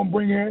who they're going to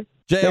bring in.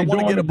 Jay, I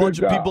want to get a bunch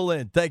of people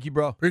in. Thank you,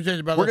 bro. Appreciate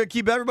you, brother. We're going to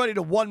keep everybody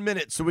to 1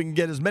 minute so we can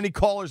get as many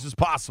callers as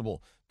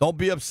possible. Don't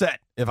be upset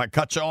if I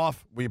cut you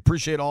off. We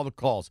appreciate all the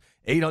calls.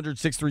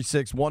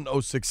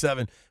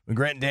 800-636-1067. When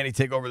Grant and Danny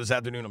take over this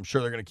afternoon, I'm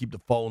sure they're going to keep the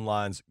phone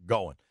lines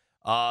going.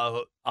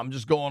 I'm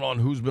just going on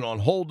who's been on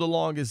hold the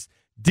longest.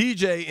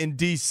 DJ in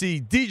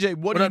D.C. DJ,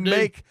 what do you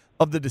make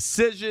of the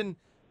decision?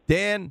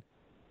 Dan,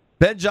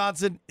 Ben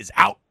Johnson is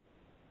out.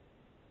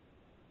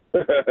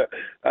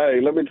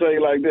 Hey, let me tell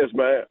you like this,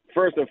 man.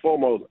 First and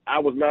foremost, I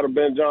was not a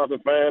Ben Johnson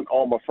fan.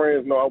 All my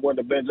friends know I wasn't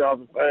a Ben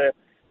Johnson fan.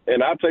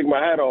 And I take my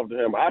hat off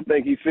to him. I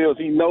think he feels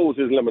he knows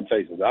his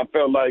limitations. I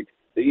felt like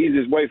the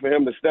easiest way for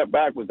him to step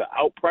back was to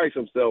outprice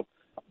himself.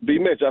 B.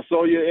 Mitch, I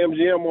saw you at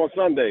MGM on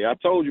Sunday. I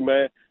told you,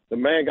 man, the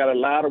man got a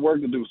lot of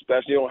work to do,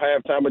 especially on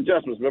halftime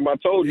adjustments. Remember I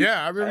told you?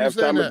 Yeah, I remember you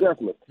saying that.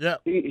 Adjustments. Yeah.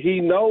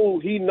 He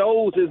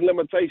knows his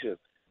limitations.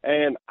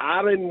 And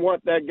I didn't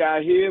want that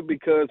guy here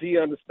because he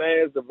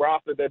understands the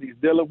roster that he's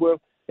dealing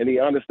with, and he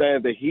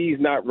understands that he's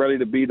not ready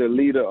to be the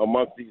leader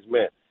amongst these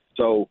men.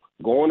 So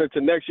going into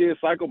next year's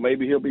cycle,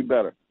 maybe he'll be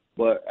better.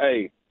 But,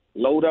 hey,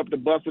 load up the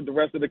bus with the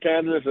rest of the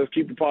candidates. Let's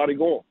keep the party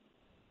going.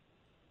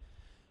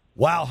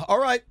 Wow. All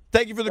right.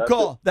 Thank you for the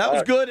call. That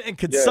was good and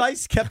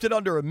concise. Yeah. Kept it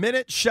under a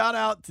minute. Shout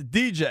out to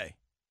DJ.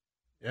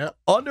 Yeah.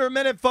 Under a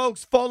minute,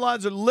 folks. Phone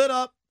lines are lit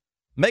up.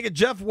 Making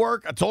Jeff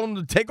work. I told him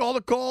to take all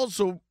the calls,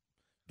 so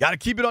got to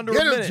keep it under a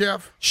minute.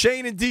 Jeff.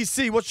 Shane in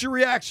D.C., what's your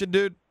reaction,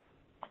 dude?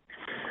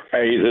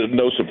 Hey, there's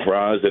no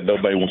surprise that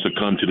nobody wants to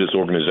come to this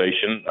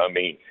organization. I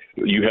mean,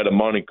 you had a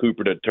Monty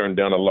Cooper that turned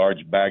down a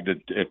large bag to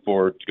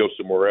go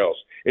somewhere else.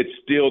 It's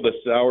still the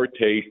sour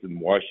taste in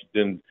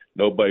Washington.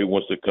 Nobody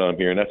wants to come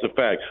here, and that's a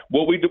fact.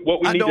 What we need to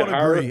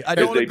hire. I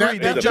don't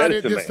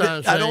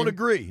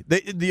agree.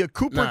 The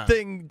Cooper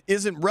thing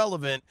isn't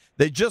relevant.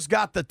 They just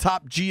got the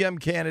top GM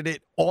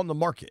candidate on the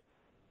market.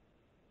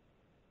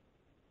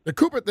 The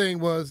Cooper thing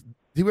was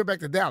he went back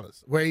to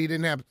Dallas where he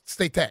didn't have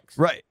state tax.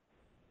 Right.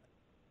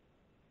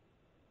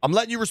 I'm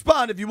letting you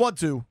respond if you want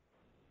to.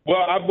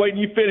 Well, I'm waiting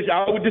you finish.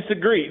 I would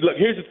disagree. Look,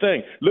 here's the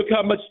thing. Look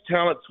how much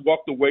talent's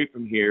walked away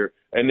from here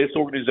and this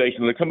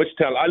organization. Look how much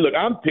talent.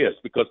 I'm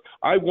pissed because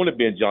I wanted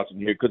Ben Johnson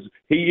here because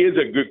he is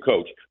a good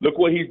coach. Look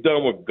what he's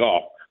done with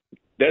Goff.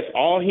 That's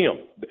all him.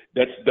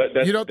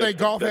 You don't think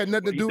Goff had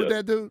nothing to do with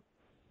that, dude?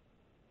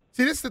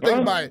 See, this is the thing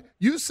about it.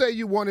 You say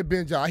you wanted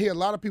Ben Johnson. I hear a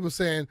lot of people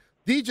saying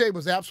DJ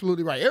was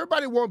absolutely right.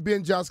 Everybody wanted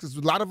Ben Johnson because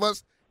a lot of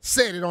us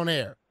said it on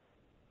air.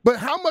 But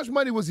how much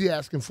money was he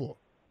asking for?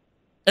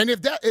 And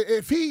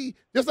if he,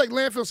 just like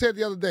Landfill said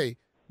the other day,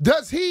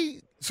 does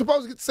he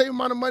supposed to get the same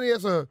amount of money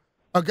as a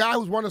guy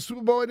who's won a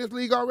Super Bowl in this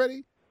league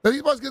already? Does he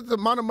supposed to get the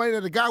amount of money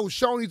that a guy who's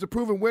shown he's a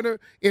proven winner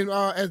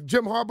as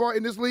Jim Harbaugh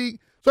in this league?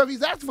 So if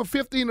he's asking for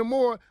 15 or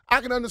more,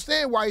 I can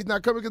understand why he's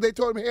not coming because they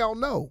told him, hell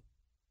no.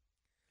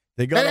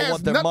 They're going to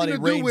want their money,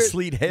 rain,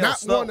 sleet, hail, not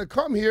snow. wanting to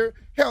come here.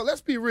 Hell,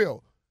 let's be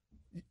real.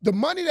 The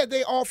money that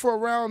they offer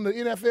around the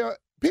NFL,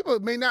 people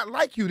may not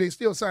like you. They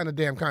still sign a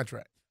damn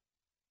contract.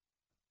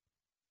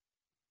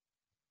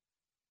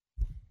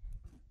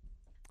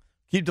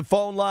 Keep the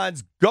phone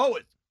lines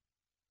going.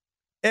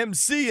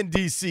 MC in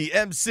D.C.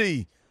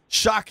 MC,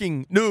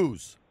 shocking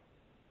news.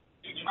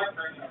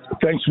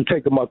 Thanks for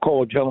taking my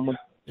call, gentlemen.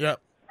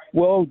 Yep.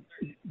 Well,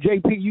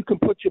 JP, you can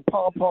put your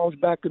pom-poms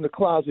back in the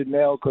closet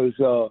now because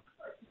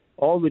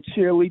all the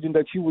cheerleading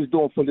that you was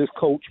doing for this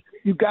coach,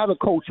 you got a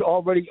coach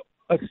already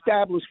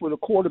established with a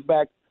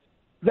quarterback.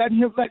 Let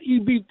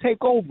EB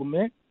take over,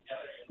 man.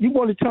 You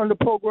want to turn the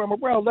program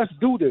around. Let's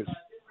do this.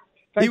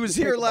 He was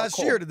here last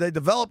year. Did they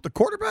develop the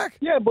quarterback?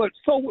 Yeah, but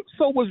so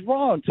was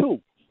Ron,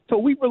 too. So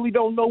we really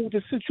don't know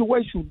the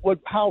situation,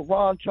 how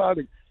Ron tried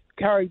to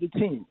carry the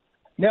team.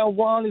 Now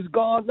Ron is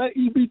gone. Let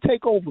EB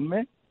take over,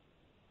 man.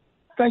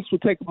 Thanks for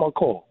taking my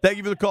call. Thank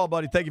you for the call,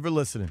 buddy. Thank you for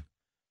listening.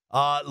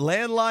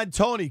 Landline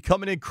Tony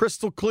coming in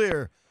crystal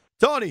clear.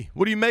 Tony,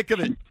 what do you make of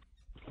it?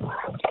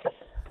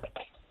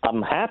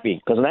 I'm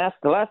happy because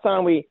the last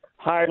time we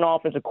hired an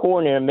offensive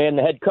coordinator, man,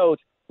 the head coach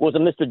was a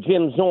Mr.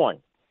 Jim Zorn.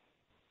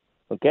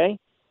 Okay?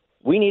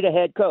 We need a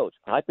head coach.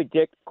 I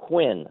predict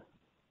Quinn.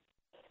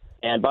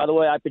 And by the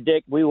way, I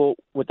predict we will,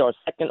 with our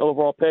second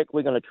overall pick,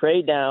 we're going to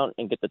trade down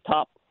and get the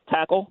top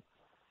tackle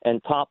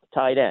and top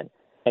tight end.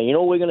 And you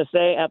know what we're going to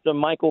say after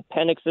Michael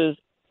Penix's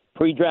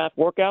pre-draft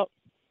workout?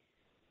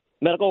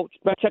 Medical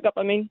checkup,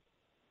 I mean?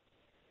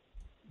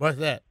 What's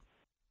that?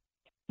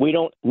 We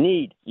don't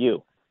need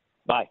you.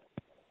 Bye.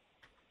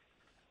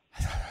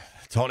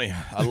 Tony,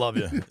 I love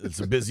you. It's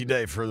a busy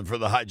day for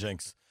the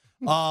hijinks.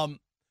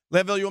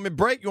 Landville, you want me to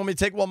break? You want me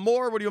to take one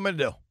more? What do you want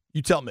me to do?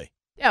 You tell me.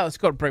 Yeah, let's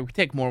go to break. We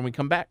take more when we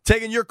come back.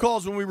 Taking your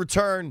calls when we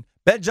return.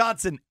 Ben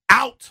Johnson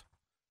out.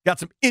 Got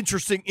some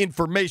interesting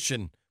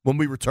information when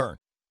we return.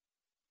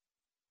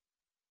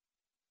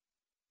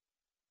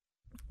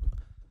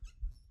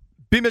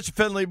 B. Mitchell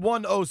Finley,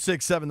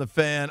 1067 The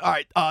Fan. All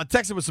right,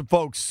 texted with some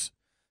folks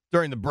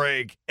during the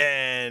break,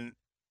 and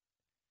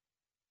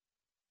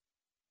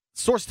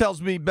source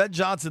tells me Ben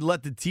Johnson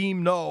let the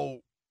team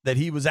know that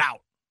he was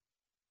out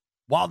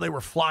while they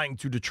were flying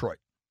to Detroit.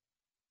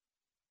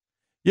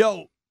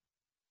 Yo,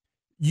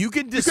 you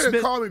can dismiss. You could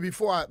have called me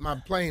before my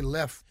plane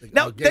left.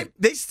 Now,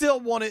 they still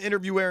want to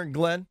interview Aaron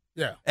Glenn.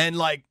 Yeah. And,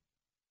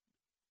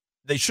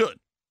 they should,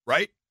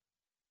 right?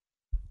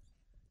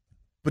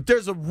 But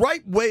there's a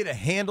right way to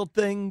handle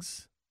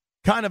things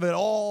kind of in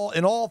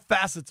all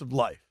facets of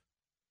life.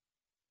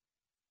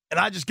 And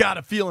I just got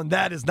a feeling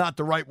that is not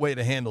the right way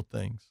to handle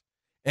things.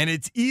 And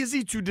it's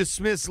easy to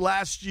dismiss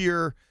last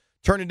year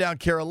turning down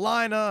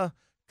Carolina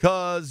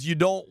because you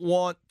don't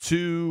want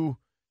to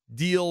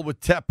deal with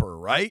Tepper,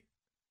 right?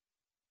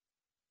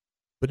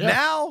 But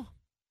now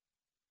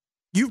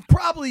you've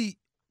probably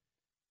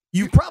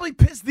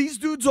pissed these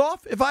dudes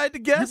off, if I had to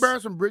guess. You burn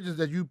some bridges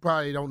that you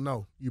probably don't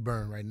know you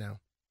burn right now.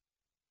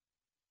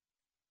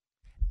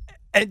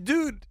 And,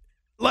 dude,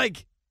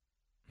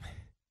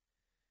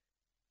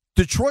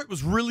 Detroit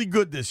was really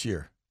good this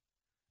year.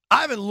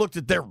 I haven't looked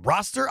at their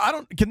roster.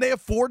 Can they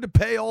afford to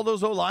pay all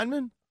those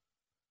O-linemen?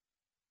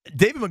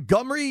 David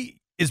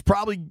Montgomery is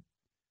probably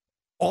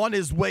on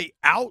his way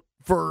out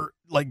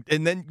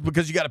and then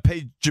because you got to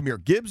pay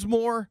Jahmyr Gibbs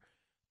more.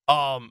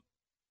 When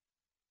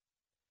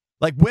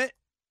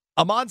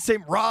Amon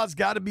St. Ra's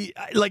got to be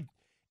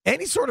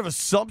any sort of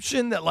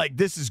assumption that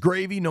this is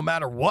gravy no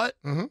matter what.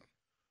 Mm-hmm.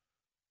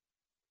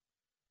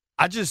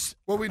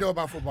 What we know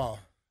about football.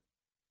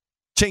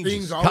 Changes.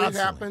 Things always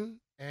constantly happen,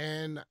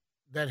 and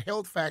that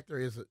health factor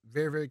is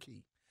very, very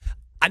key.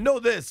 I know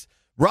this.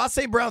 Ross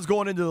St. Brown's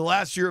going into the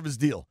last year of his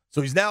deal,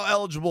 so he's now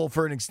eligible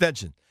for an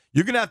extension.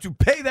 You're going to have to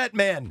pay that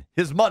man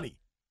his money.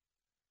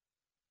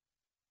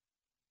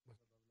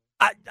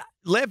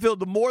 Landfill,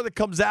 the more that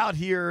comes out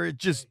here, it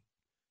just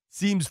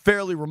seems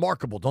fairly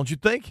remarkable, don't you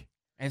think?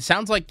 And it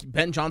sounds like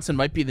Ben Johnson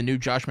might be the new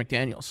Josh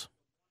McDaniels.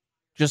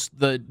 Just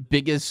the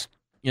biggest,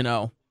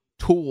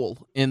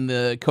 tool in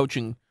the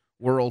coaching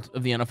world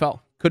of the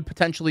NFL. Could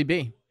potentially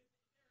be.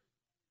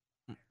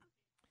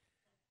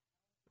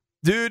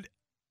 Dude,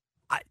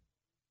 if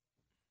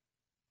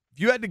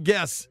you had to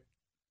guess,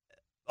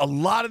 a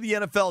lot of the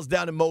NFL is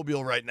down in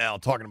Mobile right now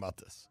talking about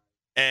this.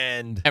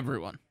 And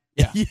everyone.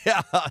 Yeah.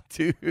 Yeah,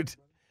 dude.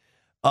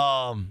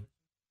 All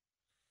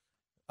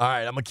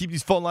right, I'm going to keep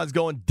these phone lines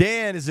going.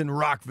 Dan is in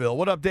Rockville.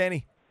 What up,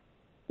 Danny?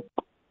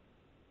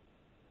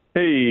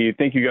 Hey,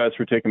 thank you guys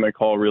for taking my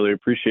call. Really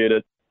appreciate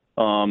it.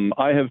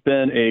 I have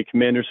been a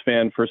Commanders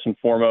fan first and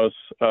foremost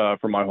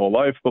for my whole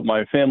life, but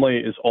my family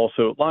is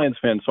also Lions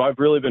fans. So I've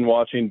really been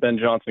watching Ben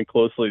Johnson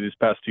closely these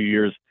past 2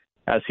 years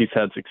as he's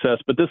had success.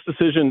 But this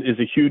decision is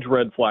a huge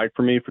red flag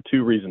for me for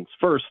two reasons.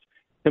 First,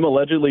 him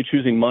allegedly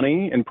choosing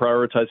money and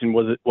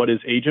prioritizing what his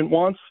agent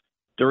wants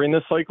during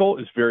this cycle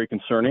is very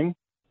concerning.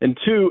 And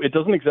two, it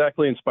doesn't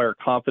exactly inspire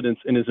confidence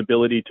in his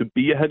ability to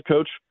be a head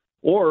coach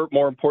or,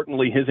 more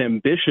importantly, his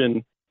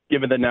ambition,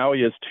 given that now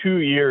he has 2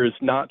 years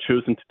not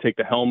chosen to take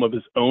the helm of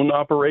his own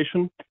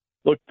operation.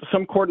 Look,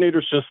 some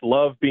coordinators just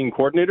love being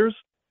coordinators.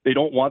 They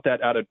don't want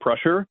that added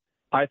pressure.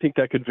 I think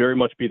that could very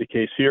much be the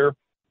case here.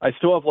 I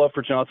still have love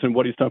for Johnson and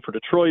what he's done for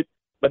Detroit,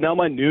 but now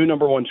my new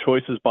number one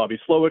choice is Bobby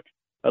Slowick.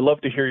 I'd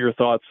love to hear your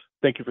thoughts.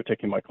 Thank you for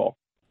taking my call.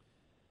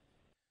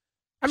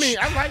 I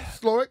like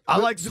Slowick.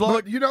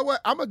 But you know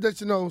what? I'm going to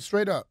let you know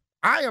straight up.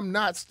 I am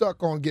not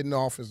stuck on getting an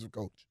offensive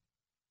coach.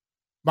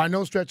 By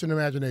no stretch of the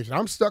imagination.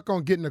 I'm stuck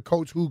on getting a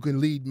coach who can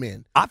lead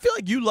men. I feel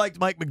like you liked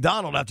Mike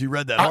McDonald after you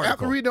read that article.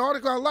 After reading the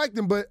article, I liked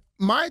him. But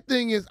my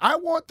thing is, I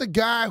want the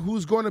guy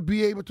who's going to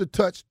be able to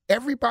touch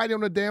everybody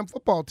on the damn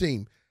football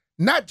team,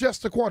 not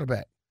just the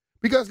quarterback.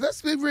 Because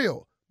let's be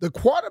real. The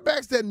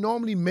quarterbacks that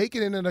normally make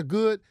it and that are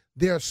good,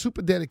 they are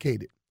super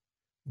dedicated.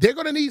 They're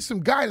going to need some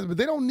guidance, but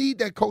they don't need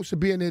that coach to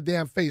be in their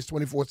damn face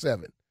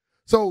 24/7.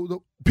 So the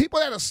people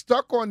that are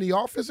stuck on the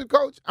offensive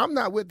coach, I'm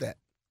not with that.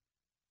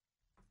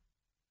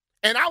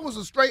 And I was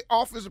a straight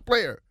offensive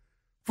player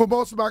for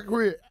most of my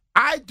career.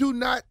 I do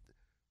not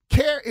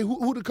care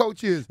who the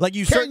coach is. Like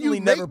you certainly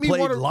never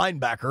played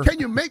linebacker. Can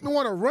you make me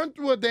want to run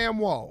through a damn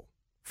wall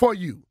for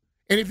you?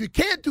 And if you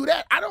can't do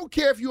that, I don't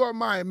care if you are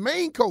my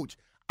main coach.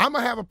 I'm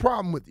going to have a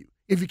problem with you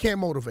if you can't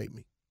motivate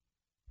me.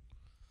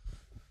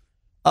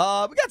 We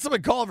got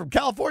somebody calling from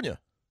California.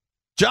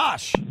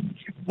 Josh,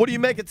 what do you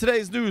make of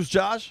today's news,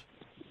 Josh?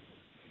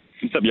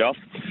 What's up, y'all?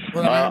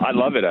 I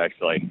love it,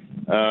 actually.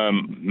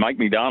 Mike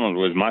McDonald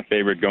was my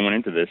favorite going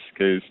into this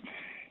because,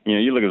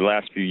 you look at the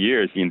last few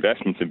years, the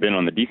investments have been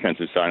on the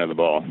defensive side of the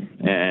ball.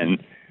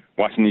 And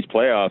watching these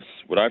playoffs,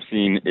 what I've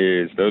seen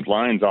is those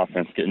Lions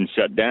offense getting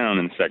shut down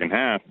in the second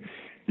half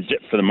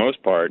for the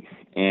most part.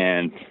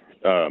 And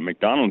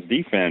McDonald's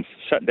defense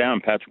shut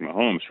down Patrick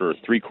Mahomes for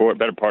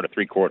better part of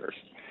 3 quarters.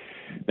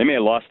 They may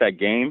have lost that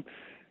game,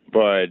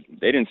 but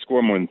they didn't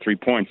score more than 3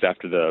 points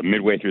after the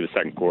midway through the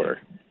second quarter.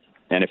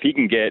 And if he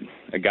can get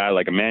a guy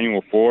like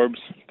Emmanuel Forbes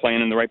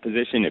playing in the right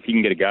position, if he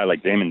can get a guy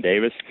like Damon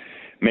Davis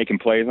making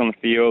plays on the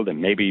field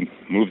and maybe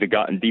move the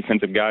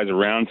defensive guys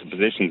around to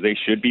positions they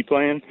should be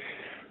playing,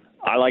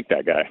 I like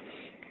that guy.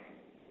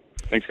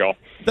 Thanks, y'all.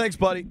 Thanks,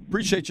 buddy.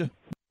 Appreciate you.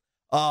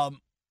 Going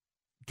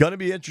to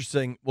be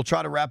interesting. We'll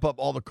try to wrap up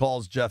all the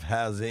calls Jeff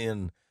has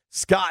in.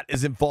 Scott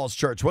is in Falls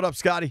Church. What up,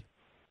 Scotty?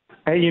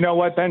 Hey, you know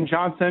what, Ben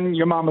Johnson?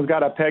 Your mama's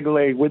got a peg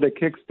leg with a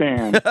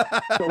kickstand.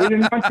 So we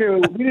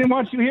didn't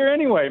want you here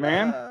anyway,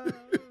 man.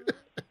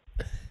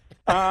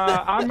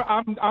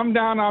 I'm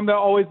down. I've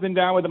always been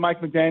down with the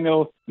Mike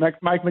McDonald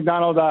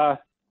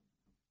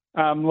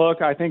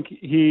look. I think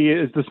he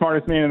is the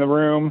smartest man in the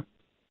room,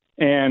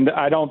 and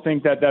I don't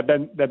think that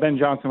Ben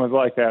Johnson was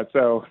like that.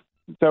 So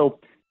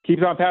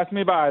keeps on passing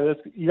me by.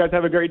 You guys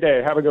have a great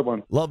day. Have a good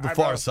one. Love the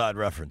Far Side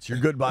reference. You're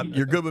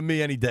good with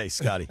me any day,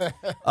 Scotty.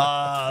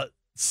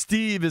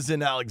 Steve is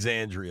in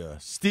Alexandria.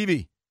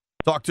 Stevie,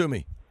 talk to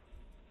me.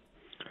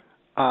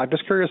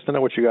 Just curious to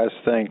know what you guys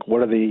think.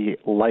 What are the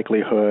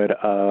likelihood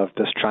of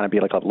this trying to be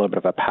like a little bit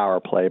of a power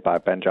play by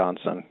Ben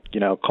Johnson?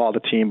 Call the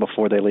team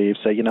before they leave.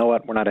 Say, you know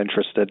what, we're not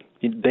interested.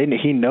 He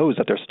knows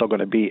that they're still going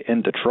to be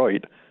in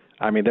Detroit.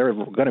 I mean, they're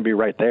going to be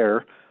right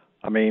there.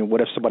 I mean,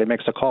 what if somebody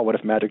makes a call? What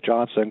if Magic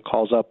Johnson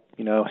calls up,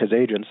 his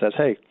agent and says,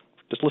 hey,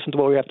 just listen to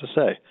what we have to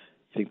say?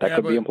 You think that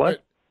could be in play?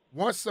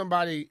 Once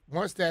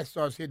that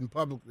starts hitting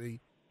publicly,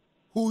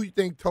 who you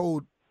think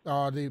told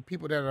the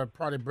people that are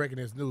probably breaking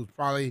this news?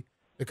 Probably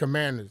the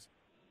Commanders.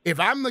 If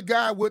I'm the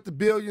guy with the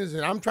billions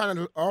and I'm trying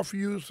to offer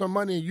you some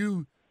money and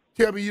you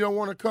tell me you don't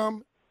want to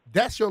come,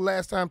 that's your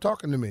last time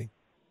talking to me.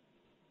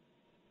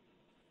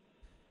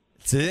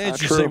 It's an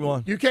interesting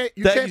one. You can't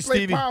play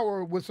Stevie.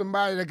 Power with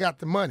somebody that got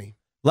the money.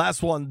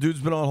 Last one.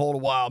 Dude's been on hold a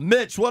while.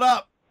 Mitch, what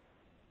up?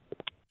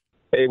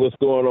 Hey, what's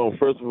going on?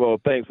 First of all,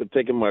 thanks for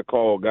taking my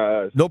call,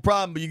 guys. No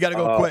problem, but you got to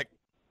go quick.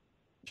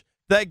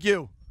 Thank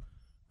you.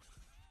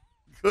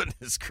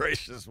 Goodness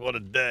gracious, what a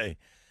day.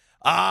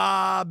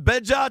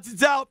 Ben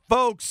Johnson's out,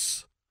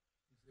 folks.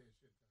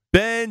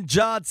 Ben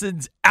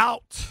Johnson's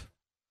out.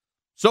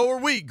 So are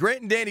we.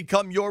 Grant and Danny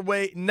come your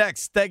way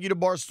next. Thank you to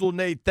Barstool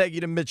Nate. Thank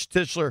you to Mitch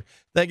Tischler.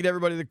 Thank you to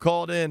everybody that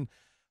called in.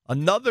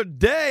 Another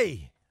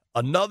day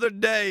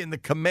in the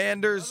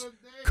Commanders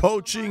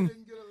coaching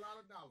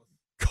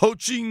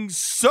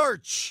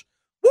search.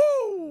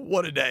 Woo!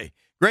 What a day.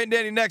 Grant and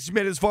Danny next. You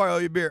made it as far. I owe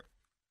you a beer.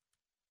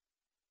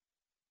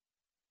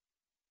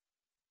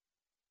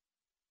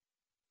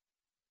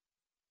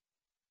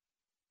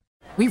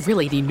 We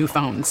really need new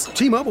phones.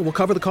 T-Mobile will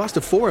cover the cost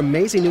of 4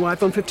 amazing new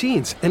iPhone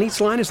 15s, and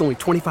each line is only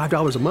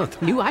 $25 a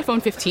month. New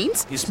iPhone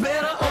 15s? It's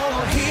better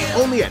over here.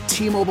 Only at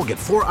T-Mobile, get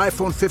 4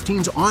 iPhone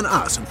 15s on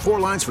us and 4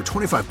 lines for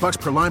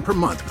 $25 per line per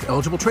month with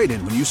eligible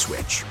trade-in when you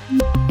switch.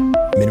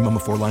 Minimum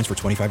of 4 lines for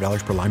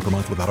 $25 per line per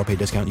month with autopay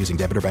discount using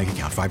debit or bank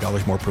account.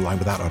 $5 more per line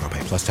without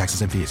autopay, plus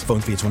taxes and fees. Phone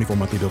fee at 24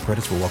 monthly bill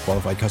credits for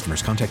well-qualified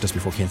customers. Contact us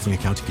before canceling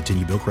account to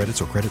continue bill credits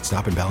or credit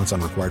stop and balance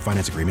on required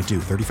finance agreement due.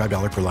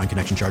 $35 per line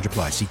connection charge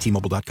applies. See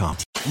T-Mobile.com.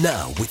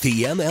 Now, with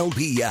the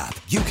MLB app,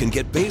 you can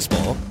get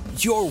baseball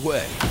your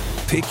way.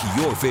 Pick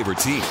your favorite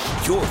team,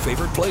 your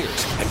favorite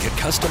players, and get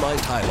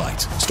customized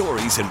highlights,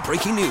 stories, and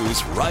breaking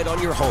news right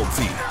on your home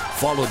feed.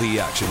 Follow the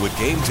action with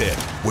Game 10,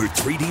 where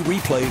 3D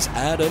replays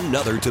add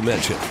another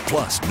dimension.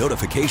 Plus,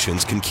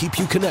 notifications can keep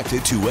you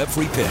connected to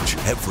every pitch,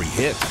 every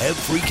hit,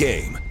 every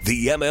game.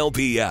 The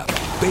MLB app.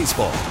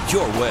 Baseball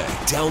your way.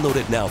 Download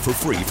it now for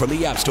free from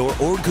the App Store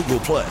or Google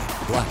Play.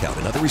 Blackout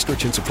and other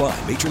restrictions apply.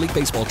 Major League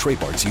Baseball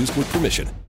trademarks used with permission.